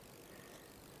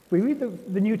If we read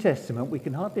the New Testament, we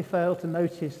can hardly fail to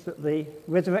notice that the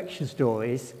resurrection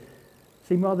stories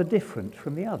seem rather different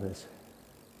from the others.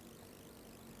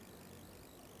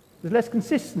 There's less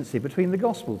consistency between the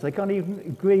Gospels. They can't even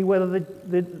agree whether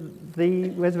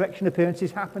the resurrection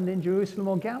appearances happened in Jerusalem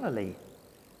or Galilee.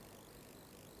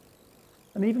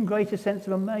 An even greater sense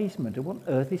of amazement at what on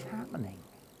earth is happening.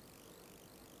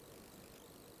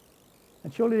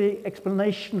 And surely the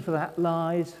explanation for that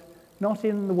lies not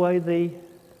in the way the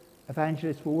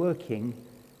evangelists were working,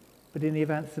 but in the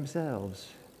events themselves.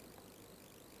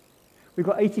 We've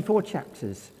got 84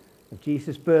 chapters of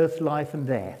Jesus' birth, life and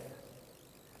death.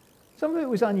 Some of it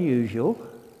was unusual.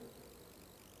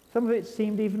 Some of it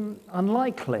seemed even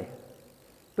unlikely,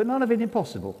 but none of it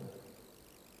impossible.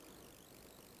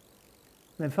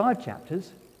 And then 5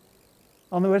 chapters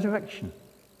on the resurrection,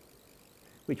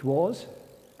 which was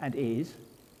and is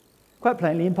quite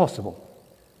plainly impossible.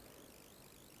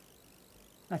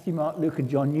 Matthew, Mark, Luke and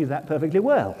John knew that perfectly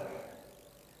well.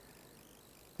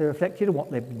 They reflected on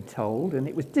what they'd been told, and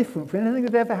it was different from anything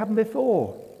that had ever happened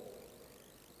before.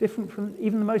 Different from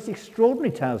even the most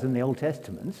extraordinary tales in the Old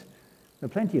Testament. There are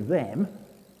plenty of them.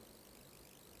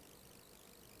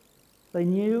 They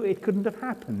knew it couldn't have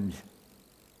happened.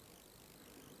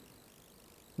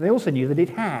 They also knew that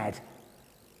it had,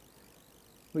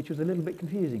 which was a little bit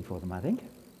confusing for them, I think.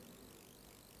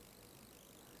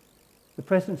 The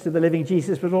presence of the living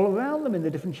Jesus was all around them in the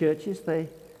different churches they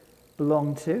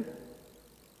belonged to.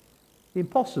 The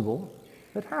impossible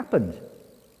had happened,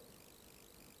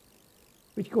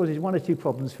 which causes one or two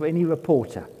problems for any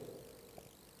reporter.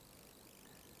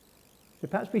 So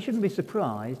perhaps we shouldn't be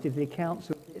surprised if the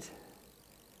accounts are a bit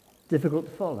difficult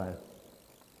to follow,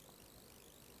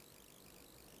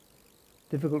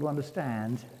 difficult to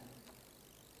understand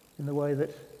in the way that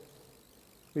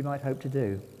we might hope to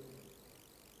do.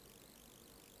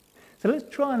 So let's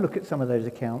try and look at some of those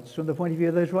accounts from the point of view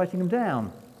of those writing them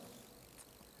down.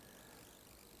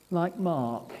 Like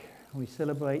Mark, we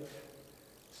celebrate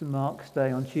St. Mark's Day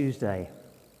on Tuesday.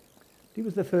 He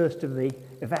was the first of the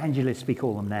evangelists, we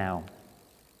call them now.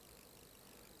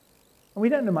 And we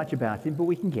don't know much about him, but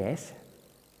we can guess.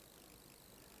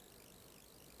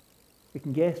 We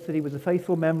can guess that he was a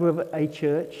faithful member of a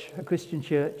church, a Christian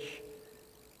church,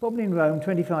 probably in Rome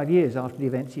 25 years after the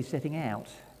events he's setting out.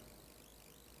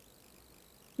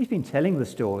 He's been telling the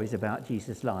stories about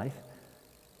Jesus' life.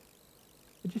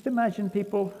 But just imagine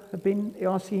people have been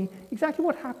asking exactly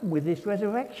what happened with this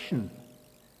resurrection.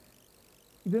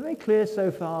 He's been very clear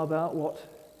so far about what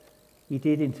he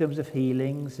did in terms of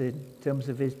healings, in terms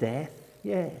of his death.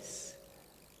 Yes.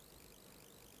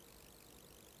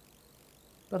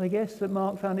 But I guess that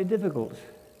Mark found it difficult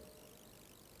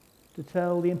to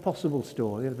tell the impossible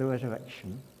story of the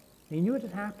resurrection. He knew it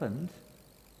had happened,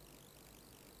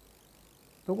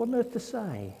 but what on earth to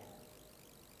say?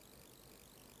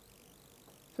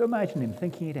 So imagine him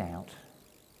thinking it out.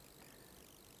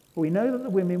 Well, we know that the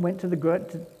women went to the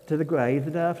grave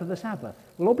the day after the Sabbath.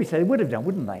 Well, obviously they would have done,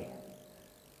 wouldn't they?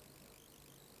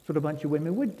 That's what a bunch of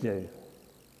women would do.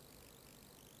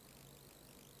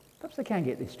 Perhaps they can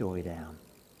get this story down.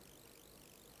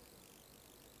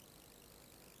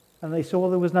 And they saw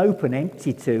there was an open,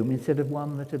 empty tomb instead of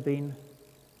one that had been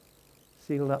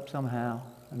sealed up somehow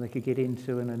and they could get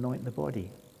into and anoint the body.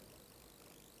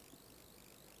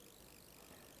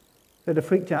 They'd have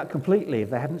freaked out completely if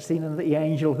they hadn't seen the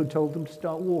angel who told them to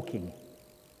start walking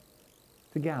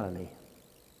to Galilee.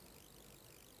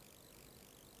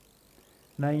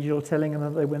 An angel telling them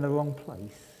that they were in the wrong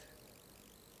place.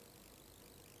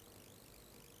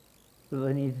 That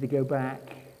they needed to go back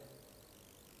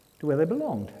to where they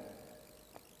belonged.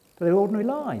 To their ordinary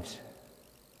lives.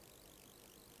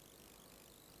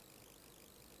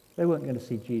 They weren't going to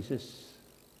see Jesus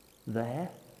there,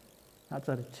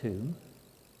 outside a tomb.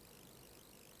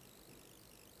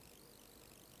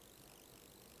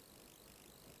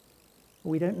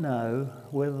 We don't know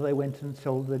whether they went and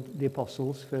told the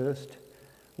apostles first, or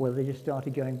whether they just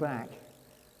started going back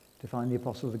to find the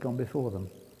apostles had gone before them.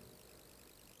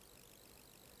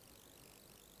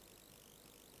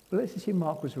 But let's assume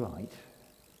Mark was right.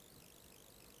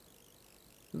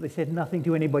 That they said nothing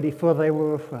to anybody, for they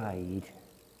were afraid.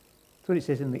 That's what it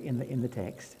says in the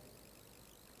text.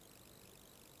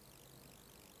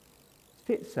 It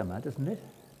fits somehow, doesn't it?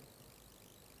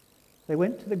 They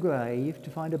went to the grave to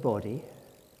find a body.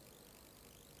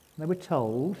 They were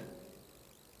told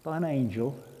by an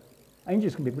angel.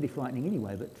 Angels can be pretty frightening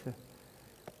anyway, but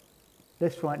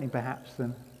less frightening perhaps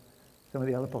than some of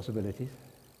the other possibilities.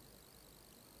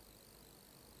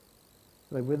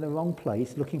 They were in the wrong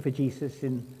place, looking for Jesus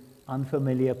in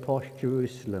unfamiliar, posh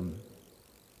Jerusalem.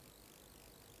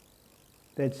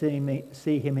 they'd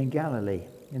see him in Galilee,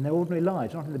 in their ordinary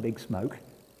lives, not in the big smoke.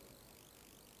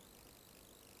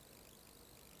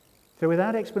 So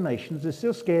without explanations, they're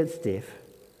still scared stiff,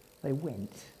 they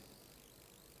went.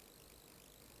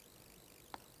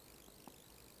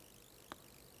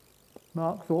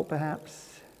 Mark thought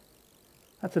perhaps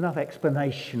that's enough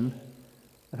explanation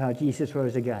of how Jesus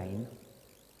rose again.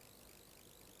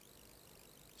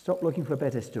 Stop looking for a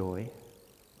better story.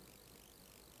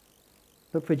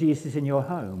 Look for Jesus in your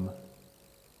home,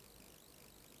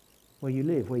 where you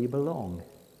live, where you belong.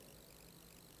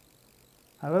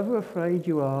 However afraid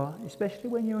you are, especially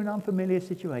when you're in unfamiliar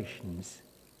situations,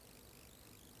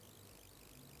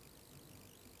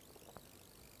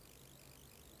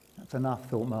 that's enough,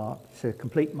 thought Mark, to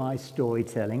complete my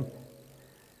storytelling.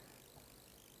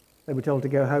 They were told to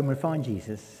go home and find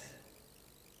Jesus.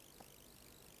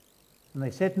 And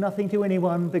they said nothing to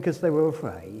anyone because they were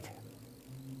afraid.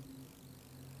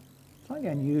 Slightly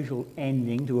unusual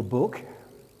ending to a book.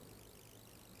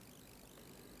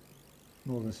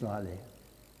 More than slightly.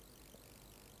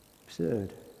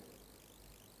 Absurd.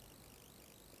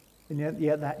 And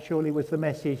yet that surely was the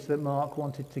message that Mark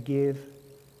wanted to give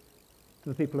to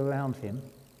the people around him,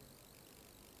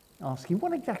 asking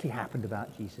what exactly happened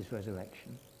about Jesus'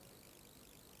 resurrection.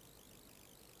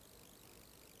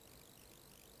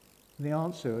 And the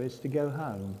answer is to go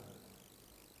home.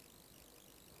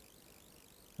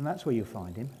 And that's where you'll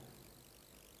find him.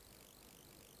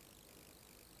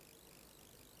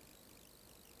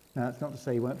 Now, that's not to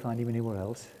say you won't find him anywhere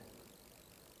else,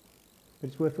 but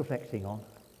it's worth reflecting on.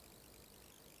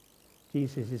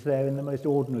 Jesus is there in the most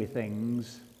ordinary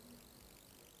things,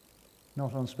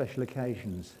 not on special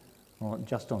occasions, or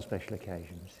just on special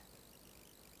occasions.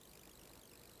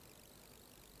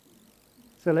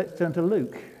 So let's turn to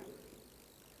Luke.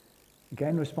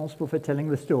 Again, responsible for telling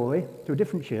the story to a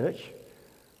different church.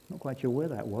 Not quite sure where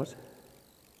that was.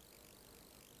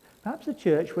 Perhaps a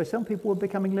church where some people were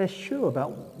becoming less sure about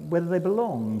whether they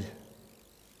belonged.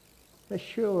 Less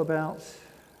sure about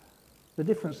the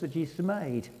difference that Jesus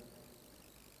made.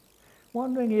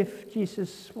 Wondering if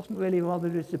Jesus wasn't really rather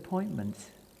a disappointment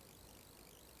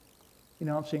in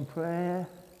answering prayer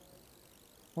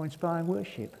or inspiring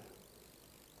worship.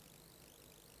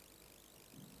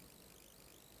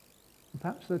 And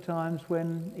perhaps there are times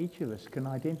when each of us can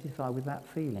identify with that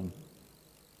feeling.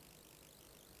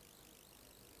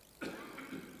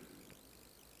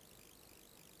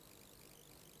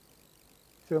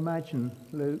 So imagine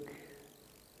Luke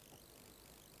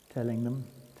telling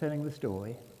the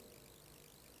story.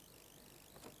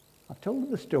 I've told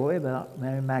them the story about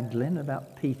Mary Magdalene,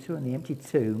 about Peter and the empty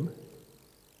tomb.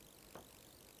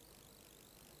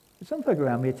 But some folk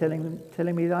around me are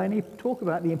telling me that I only talk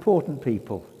about the important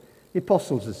people, the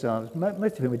apostles and so on.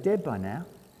 Most of them are dead by now.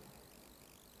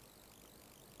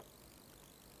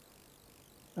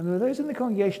 And there are those in the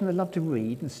congregation that love to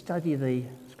read and study the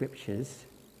scriptures.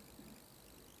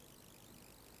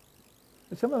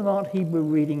 But some of them aren't Hebrew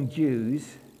reading Jews.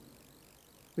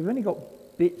 We've only got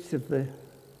bits of the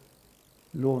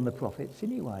law and the prophets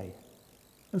anyway,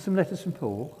 and some letters from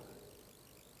Paul.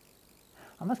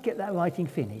 I must get that writing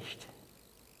finished.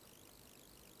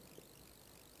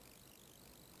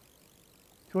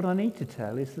 So what I need to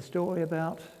tell is the story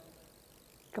about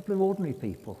a couple of ordinary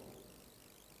people.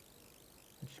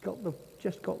 I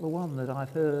just got the one that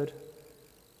I've heard.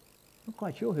 Not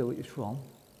quite sure who it was from.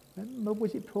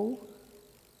 Was it Paul?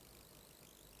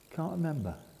 Can't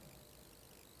remember.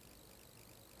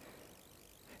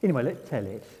 Anyway, let's tell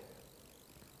it.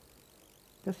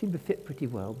 Does seem to fit pretty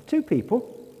well. Two people.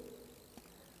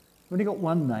 We've only got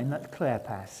one name, that's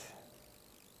Cleopas.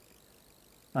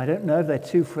 I don't know if they're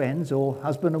two friends or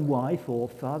husband and wife or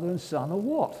father and son or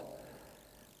what.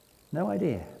 No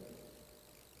idea.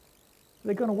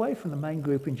 They'd gone away from the main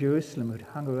group in Jerusalem who'd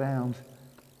hung around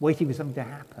waiting for something to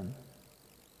happen.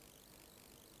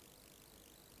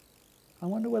 I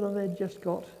wonder whether they'd just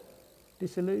got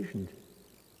disillusioned.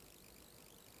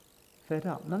 Fed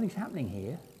up. Nothing's happening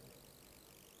here.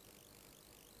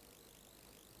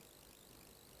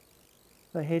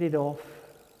 They headed off,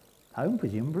 home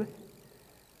presumably,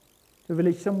 to a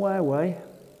village somewhere away.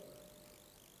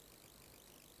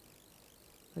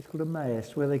 It's called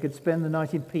Emmaus, where they could spend the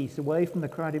night in peace, away from the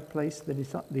crowded place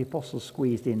that the apostles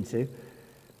squeezed into.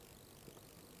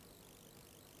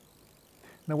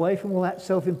 And away from all that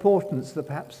self-importance that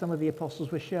perhaps some of the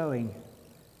apostles were showing.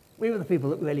 We were the people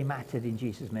that really mattered in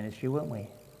Jesus' ministry, weren't we?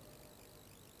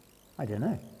 I don't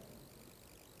know.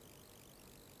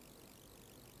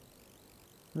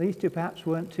 These two perhaps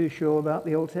weren't too sure about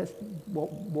the Old Testament,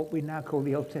 what we now call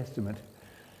the Old Testament,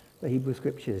 the Hebrew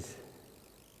Scriptures.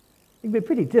 It can be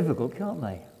pretty difficult, can't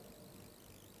they?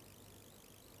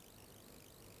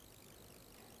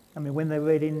 I mean, when they're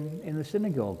read in the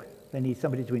synagogue, they need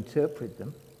somebody to interpret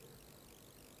them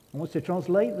and wants to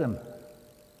translate them.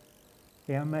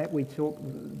 Yeah, we talk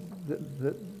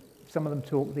that some of them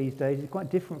talk these days is quite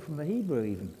different from the Hebrew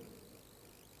even,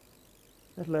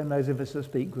 let alone those of us that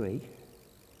speak Greek.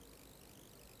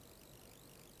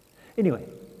 Anyway,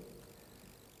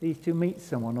 these two meet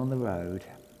someone on the road.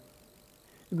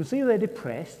 You can see they're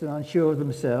depressed and unsure of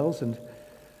themselves and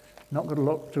not got a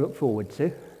lot to look forward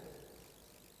to.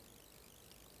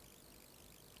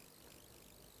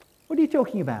 What are you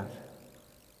talking about?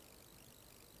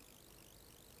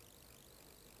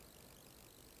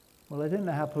 Well, I don't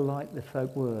know how polite the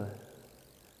folk were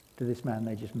to this man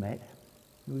they just met,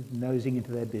 who was nosing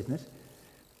into their business.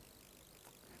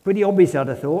 Pretty obvious, I'd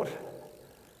have thought.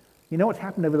 You know what's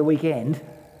happened over the weekend?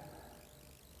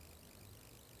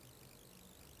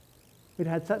 We'd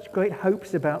had such great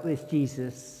hopes about this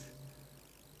Jesus,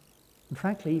 and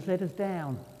frankly, he's let us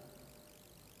down.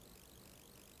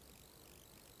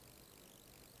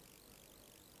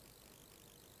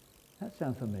 That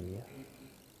sounds familiar.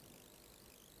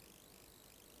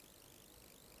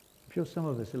 I'm sure some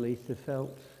of us at least have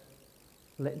felt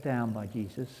let down by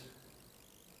Jesus.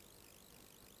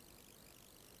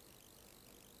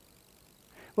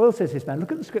 Well, says this man,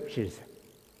 look at the scriptures.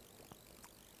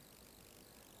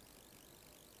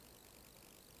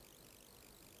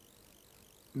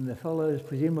 And there follows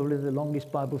presumably the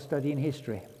longest Bible study in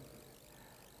history.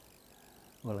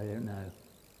 Well, I don't know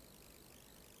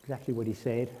exactly what he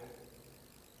said,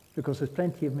 because there's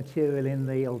plenty of material in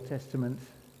the Old Testament,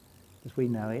 as we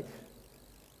know it,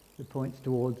 that points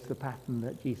towards the pattern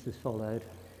that Jesus followed,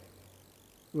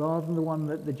 rather than the one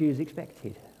that the Jews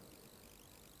expected.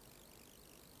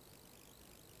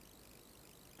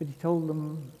 But he told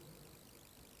them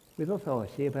with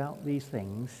authority about these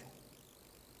things,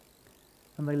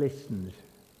 and they listened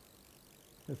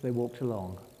as they walked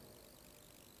along.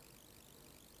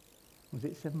 Was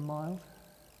it 7 miles?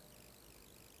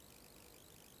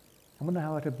 I wonder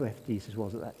how out of breath Jesus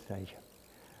was at that stage.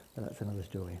 But that's another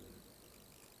story.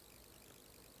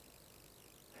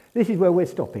 This is where we're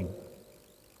stopping.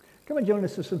 Come and join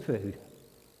us for some food.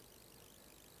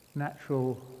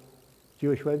 Natural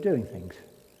Jewish way of doing things.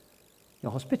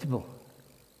 You're hospitable.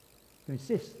 You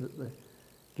insist that the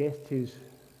guest who's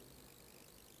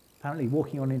apparently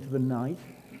walking on into the night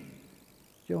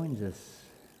joins us.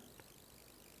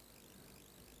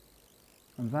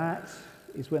 And that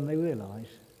is when they realise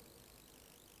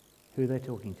who they're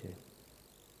talking to.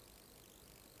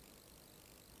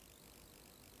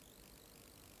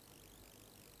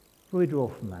 What do we draw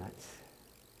from that?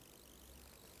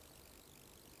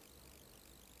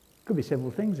 Could be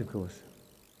several things, of course.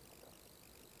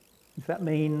 Does that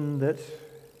mean that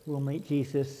we'll meet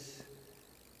Jesus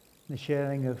in the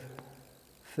sharing of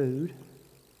food?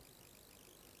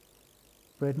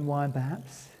 Bread and wine,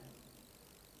 perhaps?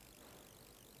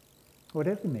 Or at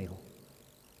every meal?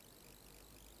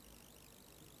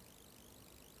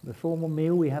 The formal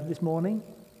meal we have this morning?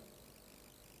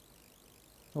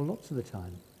 Or lots of the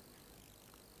time?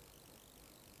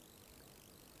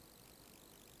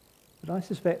 But I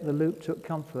suspect that Luke took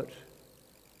comfort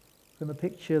from a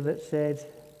picture that said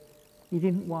he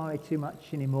didn't worry too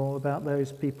much anymore about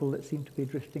those people that seem to be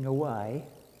drifting away,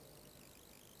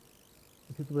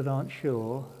 the people that aren't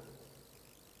sure,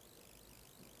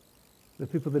 the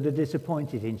people that are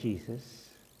disappointed in Jesus,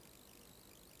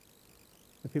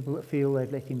 the people that feel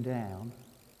they've let him down.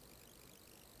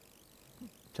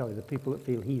 Sorry, the people that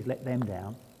feel he's let them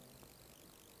down.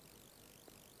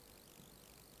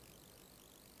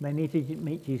 They need to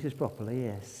meet Jesus properly,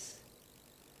 yes.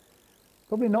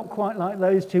 Probably not quite like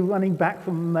those two running back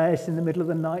from Emmaus in the middle of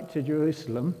the night to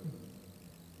Jerusalem.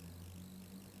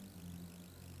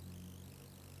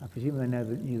 I presume they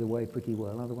knew the way pretty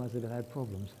well, otherwise they'd have had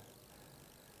problems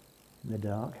in the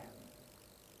dark.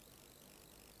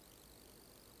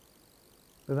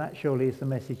 But that surely is the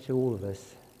message to all of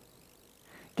us.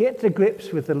 Get to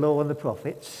grips with the law and the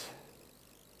prophets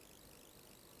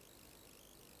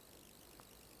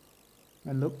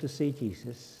and look to see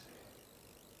Jesus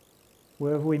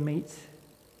wherever we meet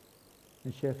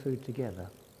and share food together.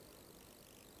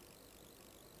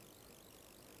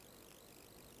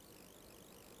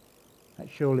 That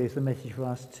surely is the message for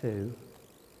us too.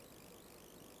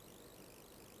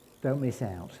 Don't miss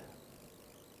out.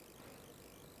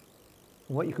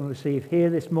 What you can receive here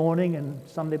this morning and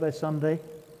Sunday by Sunday,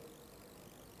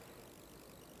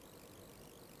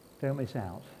 don't miss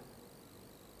out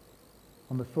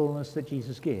on the fullness that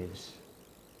Jesus gives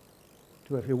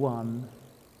to every one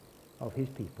of his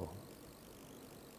people.